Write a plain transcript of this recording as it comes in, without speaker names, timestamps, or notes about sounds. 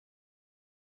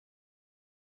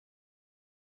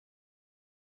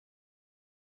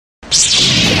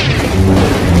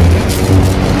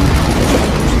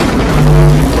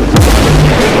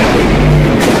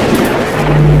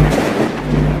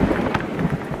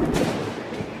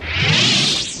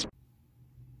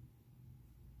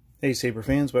Hey Saber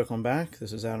fans, welcome back.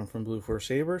 This is Adam from Blue Force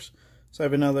Sabers. So I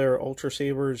have another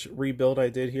Ultrasabers rebuild I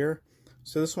did here.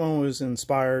 So this one was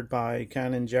inspired by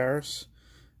Kanan Jarrus.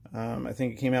 I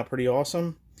think it came out pretty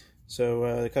awesome.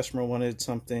 So the customer wanted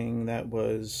something that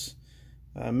was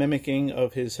mimicking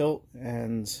of his hilt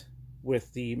and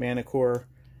with the Manticore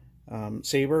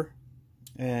saber.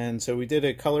 And so we did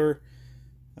a color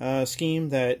scheme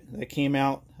that came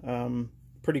out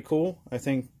pretty cool, I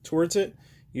think, towards it,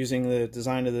 using the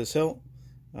design of this hilt.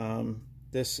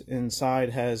 This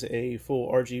inside has a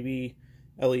full RGB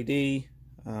LED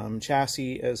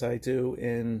chassis, as I do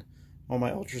in all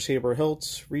my Ultrasaber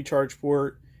hilts, recharge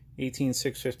port,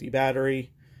 18650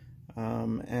 battery,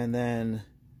 and then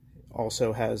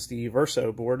also has the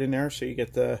Verso board in there, so you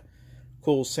get the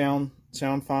cool sound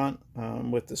font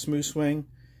with the smoothswing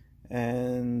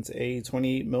and a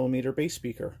 28mm bass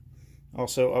speaker.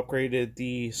 Also upgraded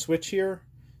the switch here,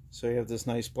 so you have this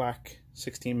nice black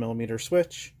 16mm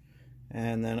switch.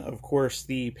 And then of course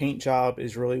the paint job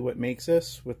is really what makes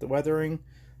this with the weathering.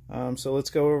 So let's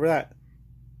go over that.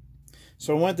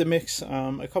 So I wanted to mix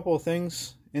a couple of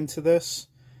things into this.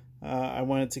 I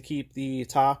wanted to keep the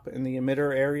top and the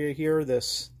emitter area here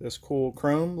this cool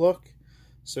chrome look.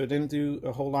 So I didn't do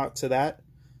a whole lot to that.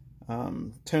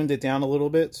 Toned it down a little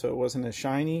bit so it wasn't as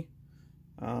shiny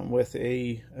with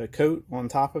a coat on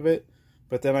top of it.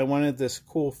 But then I wanted this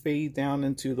cool fade down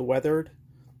into the weathered.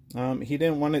 He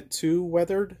didn't want it too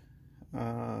weathered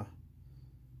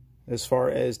as far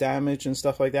as damage and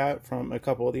stuff like that from a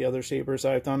couple of the other sabers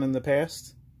I've done in the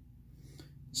past.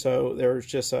 So there's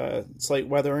just a slight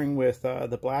weathering with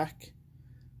the black,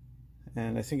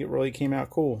 and I think it really came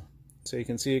out cool. So you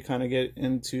can see it kind of get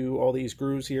into all these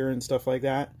grooves here and stuff like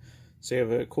that. So you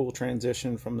have a cool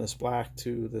transition from this black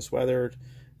to this weathered,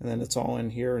 and then it's all in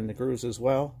here in the grooves as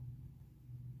well.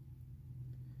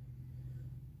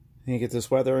 And you get this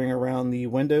weathering around the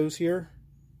windows here.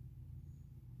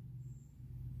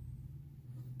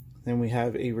 Then we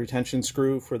have a retention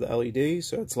screw for the LED,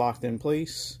 so it's locked in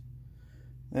place.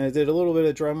 And I did a little bit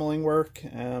of dremeling work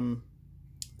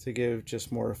to give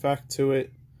just more effect to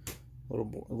it.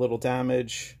 A little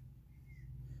damage.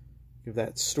 Give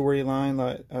that storyline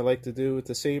that I like to do with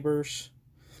the sabers.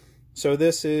 So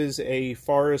this is a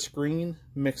forest green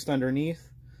mixed underneath.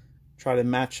 Try to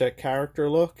match that character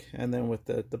look, and then with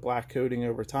the black coating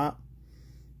over top.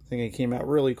 I think it came out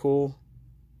really cool.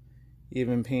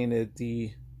 Even painted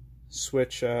the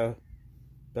switch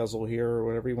bezel here, or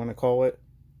whatever you want to call it,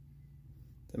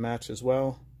 to match as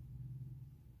well.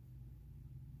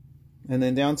 And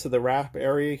then down to the wrap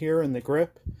area here and the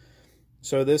grip.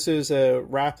 So this is a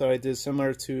wrap that I did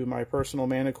similar to my personal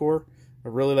Manticore. I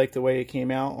really like the way it came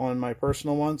out on my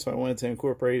personal one, so I wanted to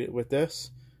incorporate it with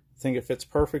this. I think it fits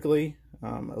perfectly.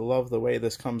 I love the way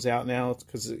this comes out now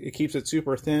because it keeps it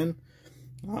super thin.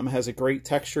 Has a great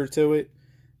texture to it,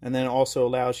 and then also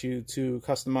allows you to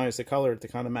customize the color to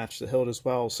kind of match the hilt as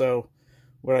well. So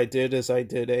what I did is I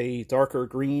did a darker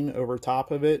green over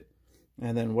top of it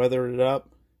and then weathered it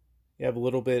up. You have a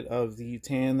little bit of the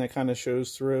tan that kind of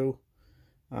shows through.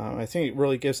 I think it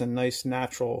really gives a nice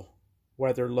natural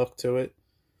weathered look to it.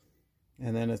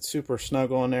 And then it's super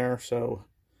snug on there, so,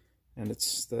 and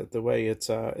it's the way it's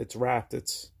wrapped,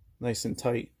 it's nice and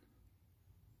tight.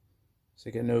 So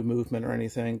you get no movement or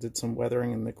anything. Did some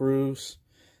weathering in the grooves.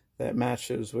 That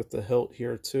matches with the hilt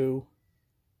here too.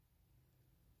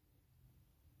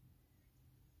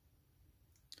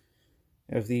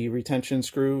 You have the retention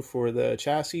screw for the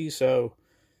chassis, so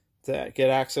to get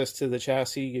access to the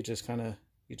chassis, you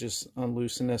just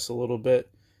unloosen this a little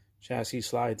bit. Chassis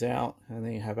slides out, and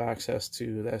then you have access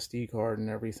to the SD card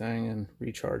and everything, and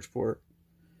recharge port.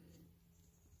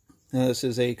 Now this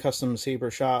is a custom Saber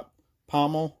Shop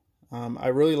pommel. I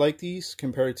really like these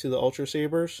compared to the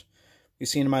Ultrasabers. You've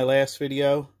seen in my last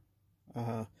video,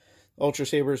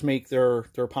 Ultrasabers make their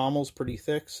pommels pretty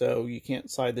thick, so you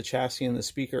can't slide the chassis and the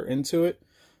speaker into it.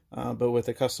 But with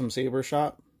a custom Saber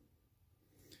Shop,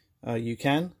 you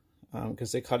can,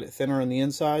 because they cut it thinner on the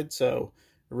inside, so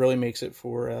it really makes it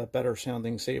for a better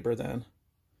sounding saber then.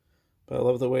 But I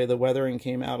love the way the weathering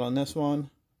came out on this one.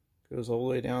 Goes all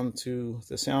the way down to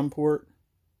the sound port.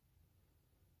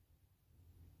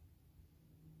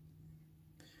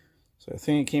 So I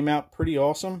think it came out pretty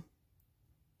awesome.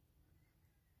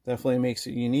 Definitely makes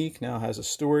it unique. Now it has a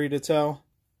story to tell.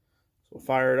 So we'll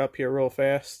fire it up here real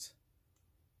fast.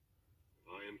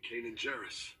 I am Kanan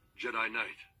Jarrus, Jedi Knight.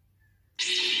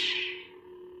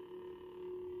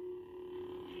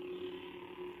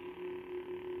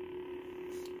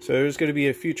 So there's going to be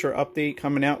a future update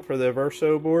coming out for the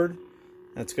Verso board.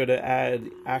 That's going to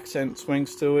add accent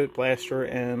swings to it, blaster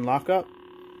and lockup.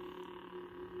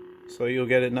 So you'll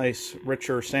get a nice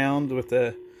richer sound with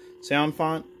the sound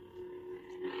font.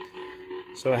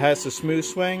 So it has the smooth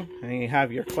swing, and you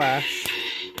have your clash.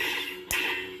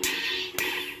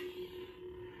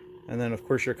 And then of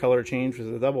course your color change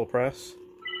with the double press.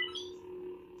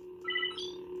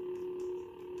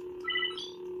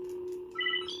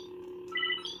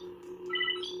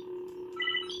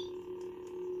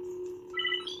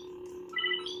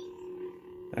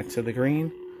 Back to the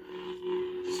green.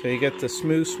 So you get the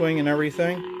smooth swing and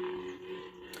everything.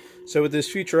 So with this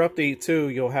future update too,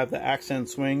 you'll have the accent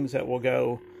swings that will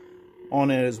go on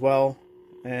it as well.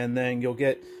 And then you'll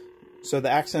get, so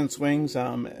the accent swings,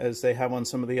 as they have on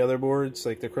some of the other boards,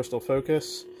 like the Crystal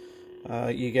Focus,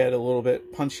 you get a little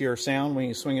bit punchier sound when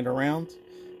you swing it around.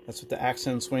 That's what the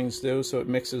accent swings do, so it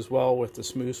mixes well with the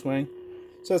smooth swing.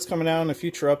 So that's coming out in a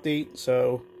future update.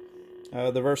 So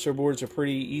the Verso boards are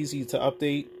pretty easy to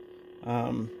update.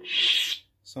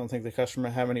 So I don't think the customer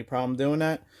will have any problem doing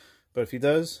that. But if he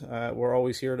does, we're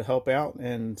always here to help out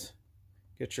and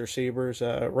get your sabers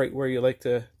right where you like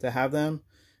to have them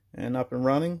and up and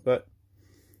running. But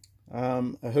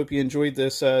I hope you enjoyed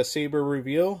this saber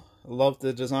reveal. I love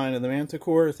the design of the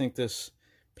Manticore. I think this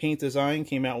paint design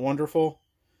came out wonderful.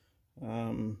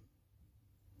 As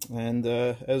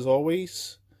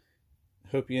always,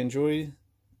 hope you enjoyed.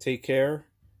 Take care,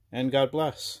 and God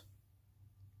bless.